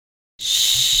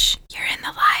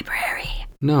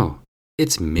No,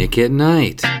 it's Mick at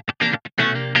Night.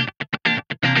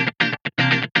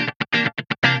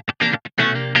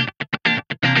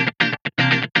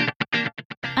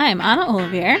 I'm Anna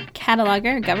Olivier,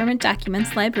 cataloger, government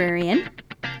documents librarian.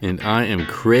 And I am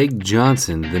Craig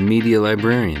Johnson, the media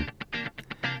librarian.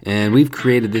 And we've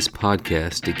created this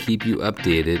podcast to keep you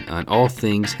updated on all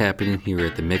things happening here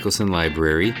at the Mickelson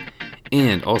Library,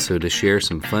 and also to share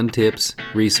some fun tips,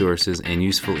 resources, and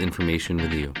useful information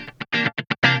with you.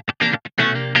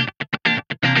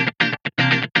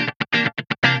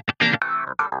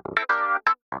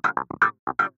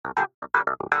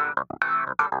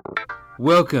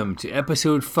 Welcome to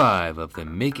episode 5 of the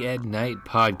Mick at Night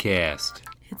podcast.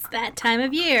 It's that time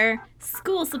of year,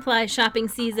 school supply shopping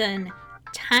season.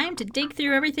 Time to dig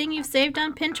through everything you've saved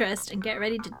on Pinterest and get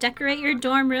ready to decorate your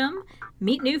dorm room,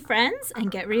 meet new friends, and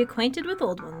get reacquainted with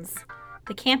old ones.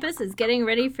 The campus is getting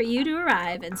ready for you to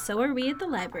arrive, and so are we at the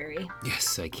library.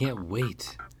 Yes, I can't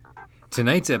wait.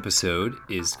 Tonight's episode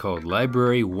is called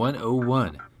Library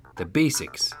 101, The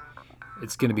Basics.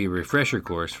 It's going to be a refresher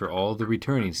course for all the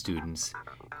returning students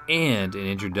and an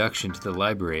introduction to the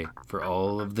library for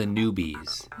all of the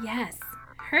newbies. Yes.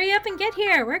 Hurry up and get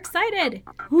here. We're excited.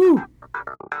 Woo!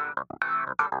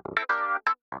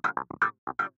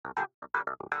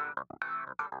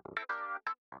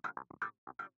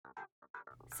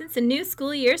 Since a new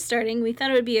school year is starting, we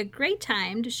thought it would be a great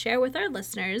time to share with our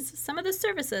listeners some of the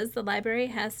services the library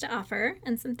has to offer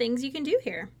and some things you can do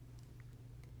here.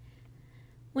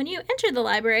 When you enter the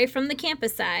library from the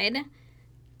campus side,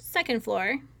 second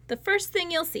floor, the first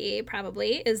thing you'll see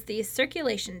probably is the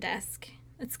circulation desk.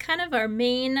 It's kind of our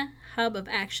main hub of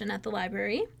action at the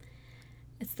library.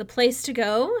 It's the place to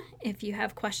go if you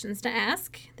have questions to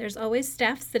ask. There's always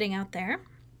staff sitting out there.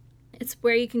 It's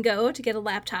where you can go to get a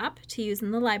laptop to use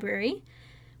in the library.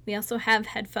 We also have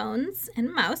headphones and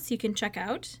a mouse you can check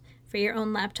out for your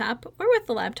own laptop, or with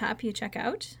the laptop you check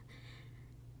out.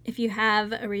 If you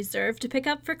have a reserve to pick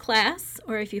up for class,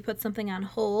 or if you put something on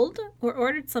hold or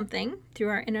ordered something through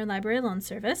our interlibrary loan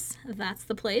service, that's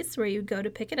the place where you go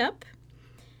to pick it up.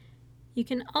 You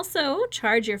can also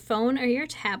charge your phone or your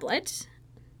tablet.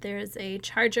 There's a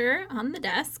charger on the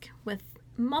desk with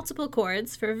multiple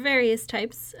cords for various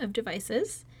types of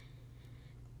devices.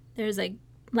 There's a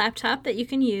laptop that you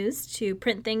can use to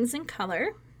print things in color.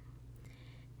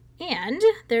 And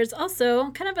there's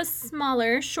also kind of a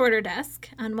smaller, shorter desk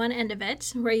on one end of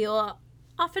it where you'll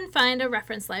often find a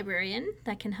reference librarian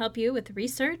that can help you with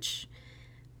research,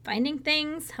 finding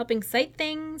things, helping cite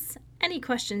things, any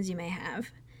questions you may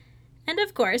have. And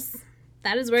of course,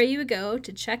 that is where you would go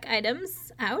to check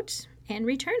items out and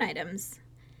return items,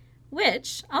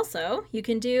 which also you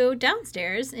can do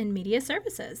downstairs in media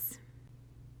services.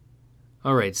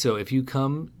 All right, so if you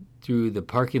come through the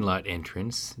parking lot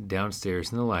entrance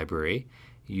downstairs in the library,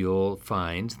 you'll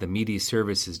find the Media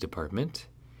Services Department.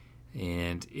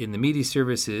 And in the Media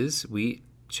Services, we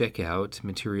check out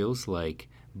materials like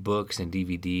books and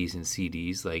DVDs and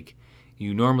CDs like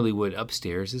you normally would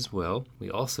upstairs as well. We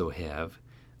also have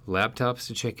laptops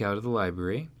to check out of the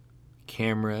library,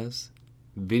 cameras,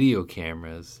 video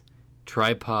cameras,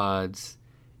 tripods,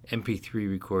 MP3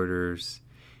 recorders,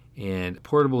 and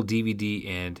portable DVD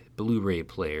and Blu-ray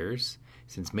players,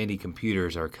 since many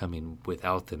computers are coming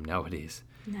without them nowadays.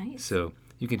 Nice. So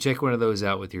you can check one of those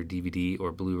out with your DVD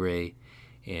or Blu-ray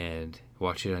and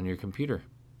watch it on your computer,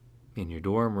 in your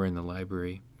dorm or in the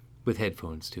library, with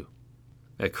headphones too.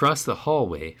 Across the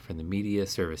hallway from the media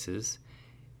services,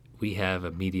 we have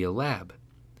a media lab.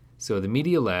 So the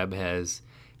media lab has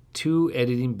 2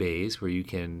 editing bays where you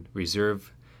can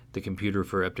reserve the computer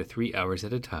for up to 3 hours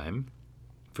at a time.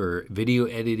 For video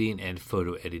editing and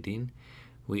photo editing,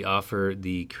 we offer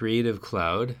the Creative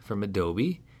Cloud from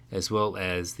Adobe, as well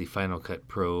as the Final Cut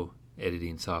Pro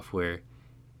editing software.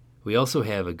 We also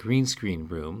have a green screen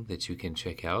room that you can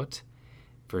check out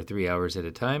for 3 hours at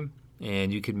a time,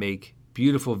 and you can make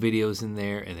beautiful videos in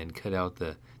there and then cut out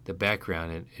the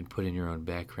background and put in your own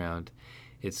background.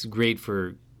 It's great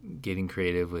for getting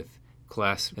creative with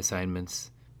class assignments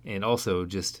and also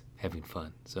just having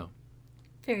fun. So,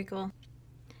 very cool.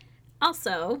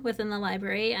 Also, within the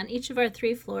library, on each of our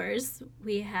 3 floors,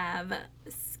 we have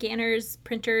scanners,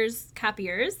 printers,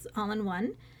 copiers, all in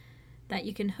one, that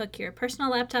you can hook your personal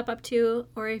laptop up to,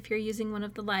 or if you're using one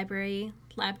of the library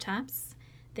laptops,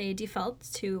 they default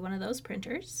to one of those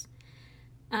printers.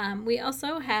 We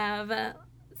also have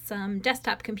some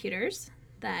desktop computers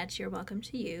that you're welcome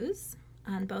to use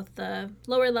on both the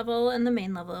lower level and the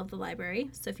main level of the library.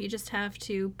 So if you just have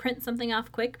to print something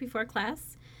off quick before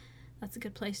class, that's a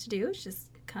good place to do. It's just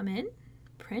come in,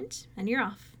 print, and you're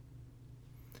off.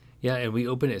 Yeah, and we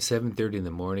open at 7:30 in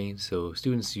the morning, so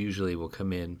students usually will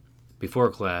come in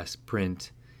before class,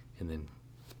 print, and then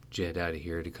jet out of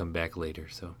here to come back later.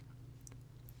 So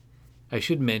I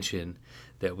should mention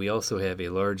that we also have a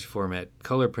large format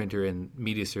color printer and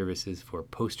media services for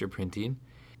poster printing.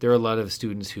 There are a lot of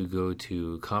students who go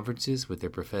to conferences with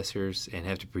their professors and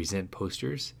have to present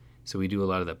posters, so we do a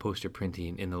lot of that poster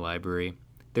printing in the library.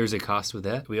 There's a cost with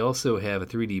that. We also have a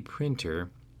 3D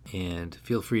printer, and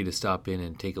feel free to stop in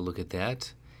and take a look at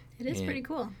that. It is pretty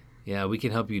cool. Yeah, we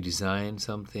can help you design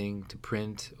something to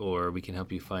print, or we can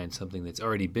help you find something that's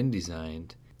already been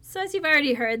designed. So as you've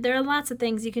already heard, there are lots of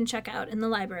things you can check out in the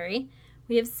library.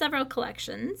 We have several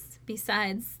collections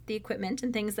besides the equipment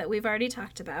and things that we've already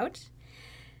talked about.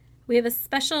 We have a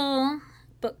special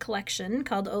book collection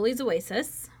called Oli's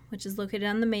Oasis, which is located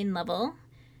on the main level,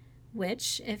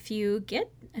 which, if you get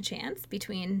a chance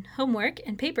between homework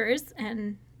and papers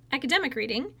and academic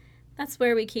reading, that's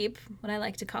where we keep what I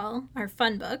like to call our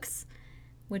fun books,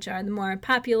 which are the more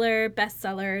popular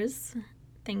bestsellers,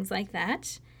 things like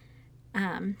that.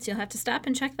 So you'll have to stop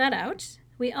and check that out.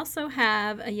 We also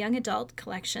have a young adult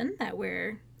collection that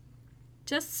we're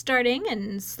just starting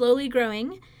and slowly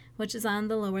growing, which is on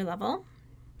the lower level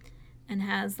and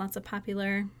has lots of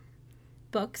popular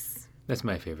books. That's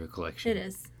my favorite collection. It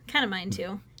is. Kind of mine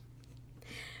too.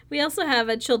 We also have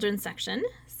a children's section.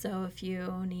 So if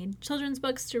you need children's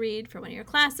books to read for one of your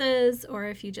classes, or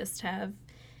if you just have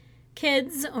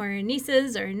kids or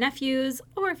nieces or nephews,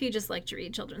 or if you just like to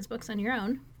read children's books on your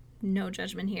own, no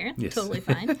judgment here. Yes. Totally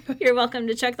fine. You're welcome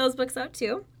to check those books out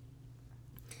too.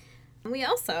 We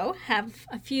also have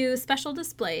a few special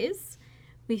displays.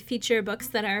 We feature books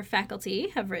that our faculty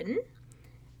have written,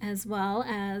 as well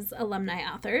as alumni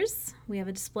authors. We have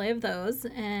a display of those,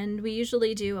 and we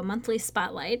usually do a monthly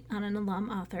spotlight on an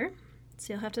alum author.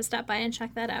 So you'll have to stop by and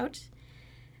check that out.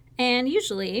 And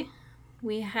usually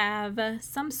we have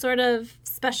some sort of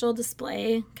special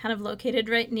display kind of located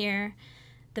right near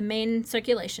the main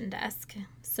circulation desk.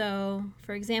 So,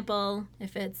 for example,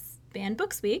 if it's Banned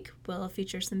Books Week, we'll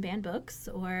feature some banned books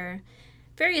or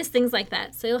various things like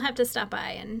that. So you'll have to stop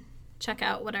by and check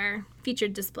out what our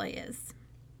featured display is.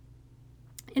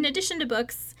 In addition to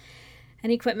books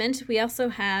and equipment, we also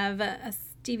have a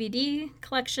DVD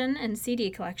collection and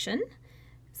CD collection.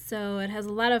 So it has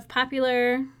a lot of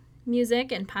popular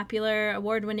music and popular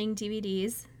award-winning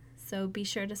DVDs. So be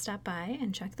sure to stop by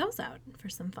and check those out for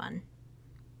some fun.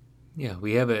 Yeah,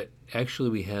 we have the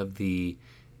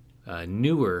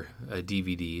newer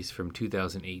DVDs from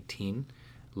 2018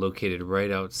 located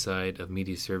right outside of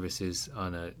Media Services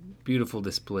on a beautiful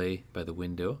display by the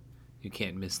window. You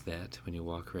can't miss that when you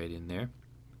walk right in there.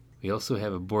 We also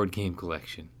have a board game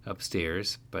collection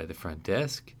upstairs by the front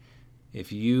desk.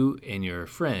 If you and your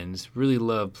friends really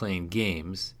love playing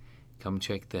games, come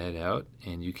check that out,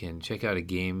 and you can check out a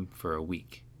game for a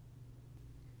week.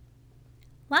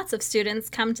 Lots of students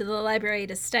come to the library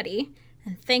to study,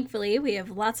 and thankfully we have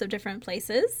lots of different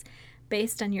places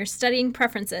based on your studying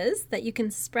preferences that you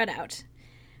can spread out.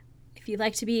 If you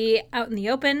like to be out in the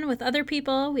open with other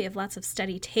people, we have lots of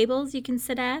study tables you can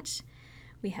sit at.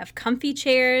 We have comfy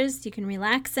chairs you can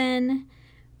relax in.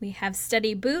 We have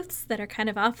study booths that are kind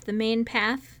of off the main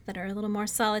path that are a little more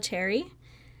solitary.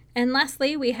 And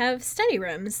lastly, we have study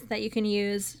rooms that you can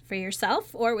use for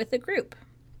yourself or with a group.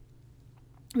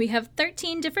 We have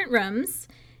 13 different rooms,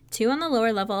 2 on the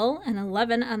lower level and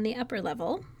 11 on the upper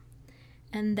level.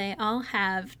 And they all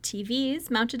have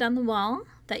TVs mounted on the wall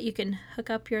that you can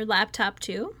hook up your laptop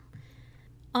to.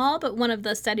 All but one of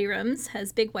the study rooms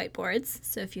has big whiteboards,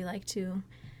 so if you like to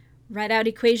write out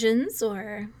equations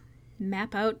or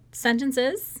map out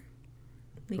sentences,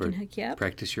 we can hook you up.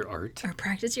 Practice your art. Or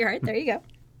practice your art, there you go.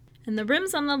 And the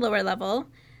rooms on the lower level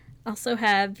also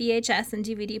have VHS and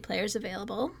DVD players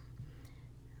available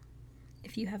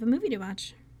if you have a movie to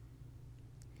watch.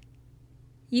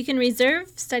 You can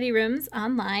reserve study rooms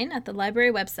online at the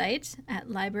library website at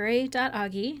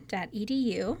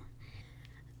library.augie.edu.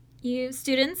 You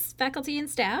students, faculty, and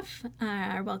staff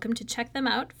are welcome to check them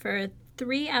out for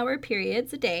 3-hour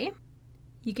periods a day.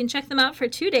 You can check them out for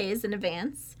 2 days in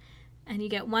advance, and you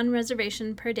get 1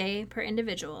 reservation per day per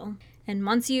individual. And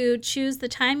once you choose the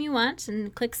time you want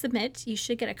and click submit, you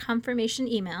should get a confirmation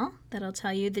email that'll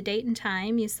tell you the date and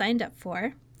time you signed up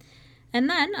for. And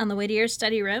then on the way to your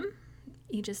study room,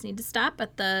 you just need to stop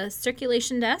at the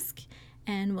circulation desk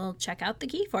and we'll check out the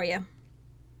key for you.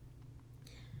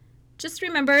 Just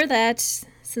remember that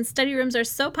since study rooms are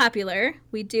so popular,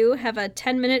 we do have a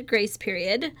 10-minute grace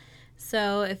period.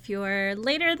 So if you're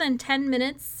later than 10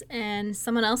 minutes and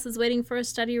someone else is waiting for a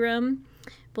study room,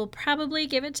 we'll probably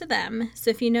give it to them. So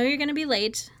if you know you're going to be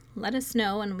late, let us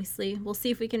know, and we'll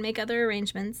see if we can make other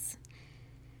arrangements.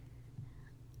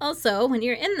 Also, when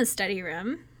you're in the study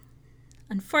room,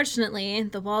 unfortunately,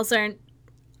 the walls aren't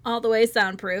all the way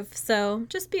soundproof, so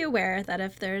just be aware that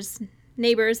if there's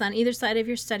neighbors on either side of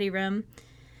your study room,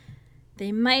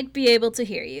 they might be able to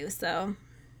hear you. So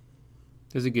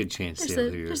there's a good chance they'll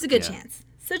hear you. There's a good chance.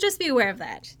 So just be aware of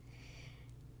that.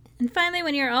 And finally,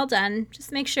 when you're all done,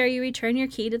 just make sure you return your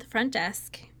key to the front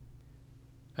desk.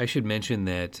 I should mention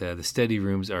that the study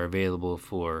rooms are available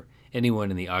for anyone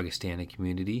in the Augustana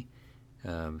community.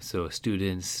 So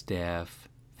students, staff,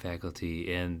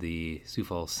 faculty, and the Sioux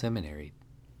Falls Seminary.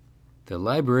 The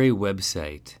library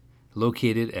website,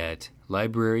 located at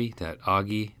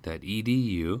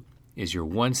library.augie.edu, is your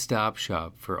one-stop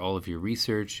shop for all of your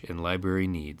research and library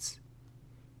needs.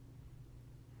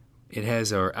 It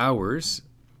has our hours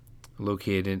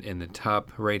located in the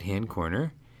top right-hand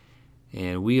corner,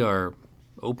 and we are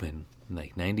open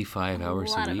like 95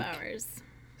 hours a week. A lot of hours.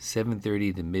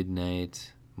 7:30 to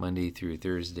midnight, Monday through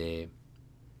Thursday,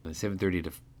 7:30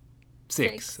 to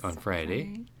 6 on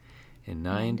Friday, and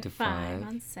 9 to 5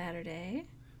 on Saturday,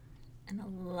 and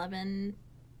 11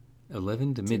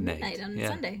 to midnight on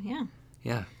Sunday.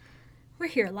 Yeah. We're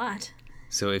here a lot.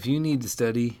 So if you need to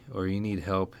study or you need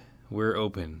help, we're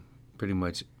open pretty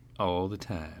much all the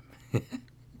time.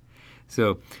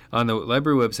 So on the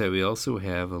library website, we also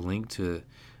have a link to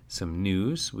some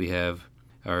news. We have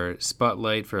our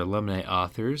spotlight for alumni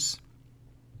authors.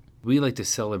 We like to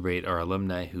celebrate our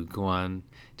alumni who go on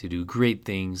to do great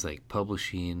things like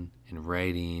publishing and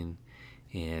writing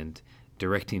and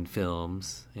directing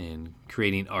films and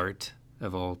creating art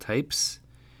of all types.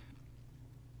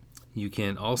 You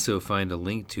can also find a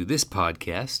link to this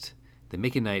podcast, the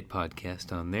Make a Night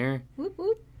podcast, on there. Whoop,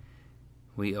 whoop.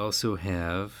 We also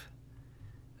have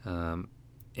an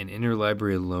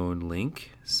interlibrary loan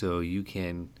link, so you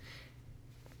can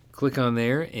click on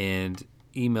there and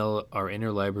email our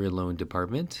interlibrary loan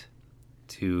department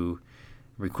to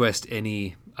request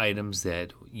any items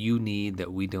that you need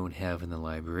that we don't have in the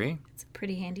library. It's a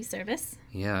pretty handy service.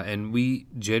 Yeah, and we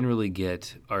generally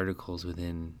get articles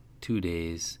within 2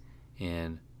 days,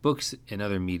 and books and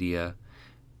other media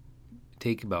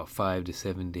take about 5 to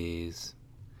 7 days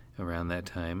around that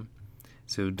time.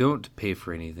 So don't pay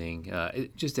for anything.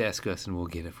 Just ask us and we'll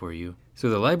get it for you. So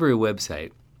the library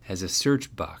website has a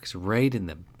search box right in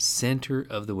the center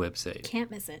of the website. Can't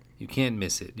miss it. You can't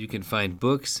miss it. You can find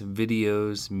books,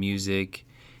 videos, music,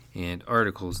 and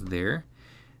articles there.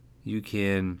 You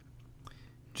can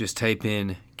just type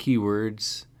in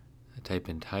keywords, type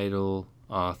in title,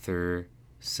 author,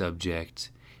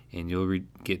 subject, and you'll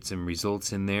get some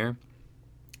results in there.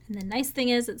 And the nice thing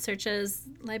is it searches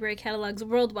library catalogs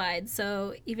worldwide,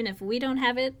 so even if we don't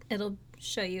have it, it'll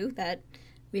show you that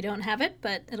we don't have it,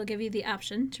 but it'll give you the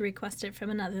option to request it from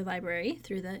another library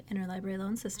through the interlibrary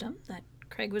loan system that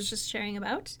Craig was just sharing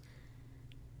about.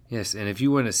 Yes, and if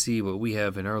you want to see what we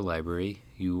have in our library,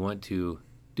 you want to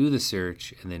do the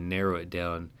search and then narrow it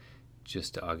down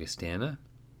just to Augustana.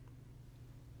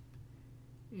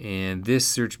 And this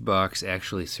search box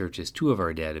actually searches 2 of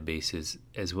our databases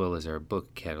as well as our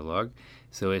book catalog.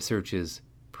 So it searches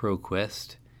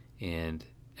ProQuest and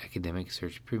Academic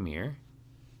Search Premier.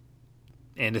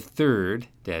 And a third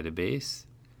database,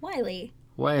 Wiley.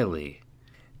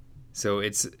 So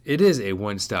it is a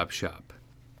one-stop shop.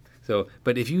 So,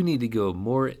 but if you need to go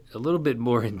a little bit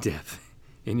more in depth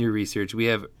in your research, we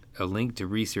have a link to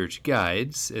research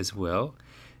guides as well.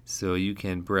 So you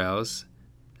can browse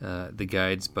the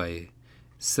guides by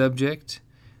subject,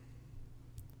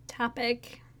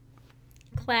 topic,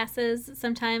 classes.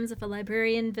 Sometimes if a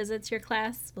librarian visits your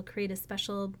class, we'll create a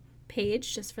special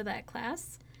page just for that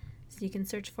class. So you can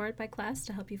search for it by class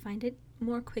to help you find it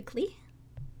more quickly.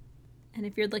 And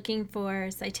if you're looking for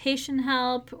citation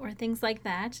help or things like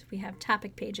that, we have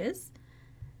topic pages.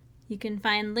 You can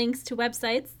find links to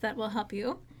websites that will help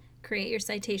you create your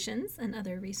citations and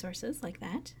other resources like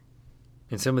that.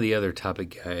 And some of the other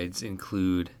topic guides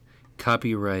include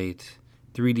copyright,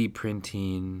 3D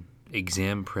printing,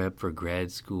 exam prep for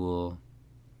grad school,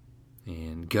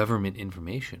 and government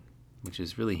information, which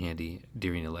is really handy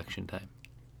during election time.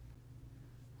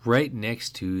 Right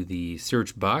next to the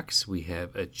search box, we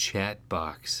have a chat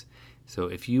box. So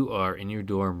if you are in your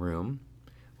dorm room,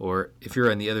 or if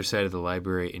you're on the other side of the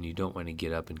library and you don't want to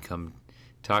get up and come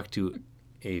talk to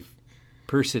a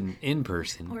person in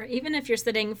person, or even if you're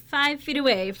sitting 5 feet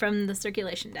away from the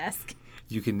circulation desk,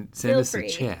 you can send us a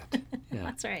chat. Yeah.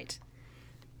 That's right.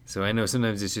 So I know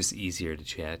sometimes it's just easier to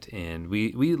chat, and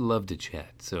we love to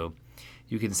chat. So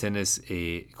you can send us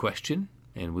a question,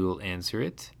 and we will answer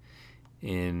it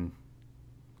in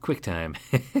QuickTime.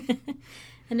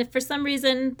 And if for some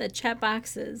reason the chat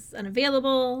box is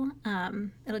unavailable,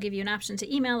 it'll give you an option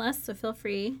to email us, so feel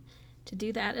free to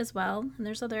do that as well. And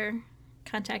there's other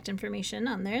contact information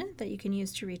on there that you can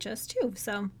use to reach us too.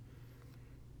 So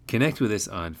Connect with us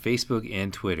on Facebook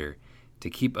and Twitter to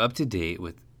keep up to date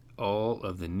with all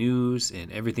of the news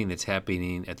and everything that's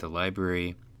happening at the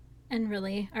library. And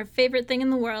really, our favorite thing in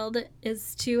the world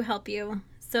is to help you.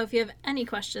 So if you have any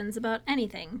questions about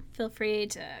anything, feel free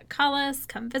to call us,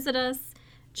 come visit us,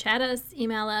 chat us,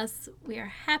 email us. We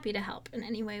are happy to help in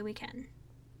any way we can.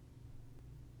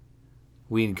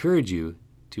 We encourage you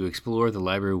to explore the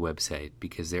library website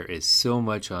because there is so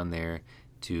much on there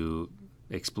to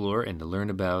explore and to learn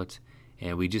about,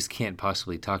 and we just can't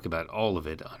possibly talk about all of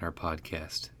it on our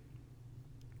podcast.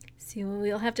 So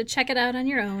you'll have to check it out on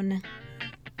your own.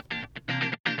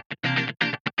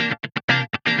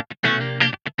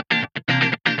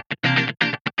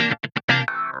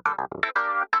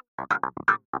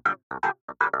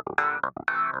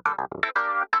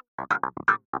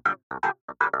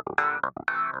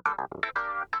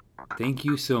 Thank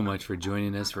you so much for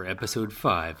joining us for episode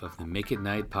 5 of the Make It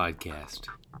Night podcast.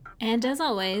 And as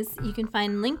always, you can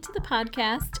find link to the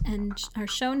podcast and our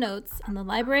show notes on the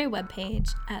library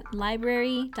webpage at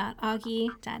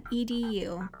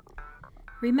library.augie.edu.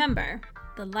 Remember,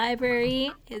 the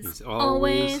library is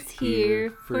always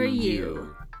here for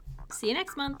you. See you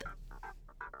next month.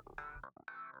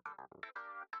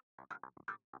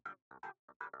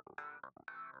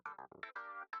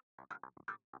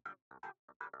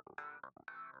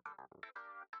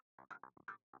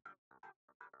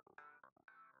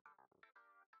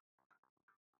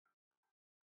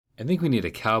 I think we need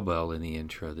a cowbell in the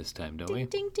intro this time, don't we?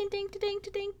 Ding ding ding ding ding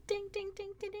ding ding ding ding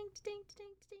ding ding ding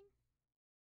ding ding.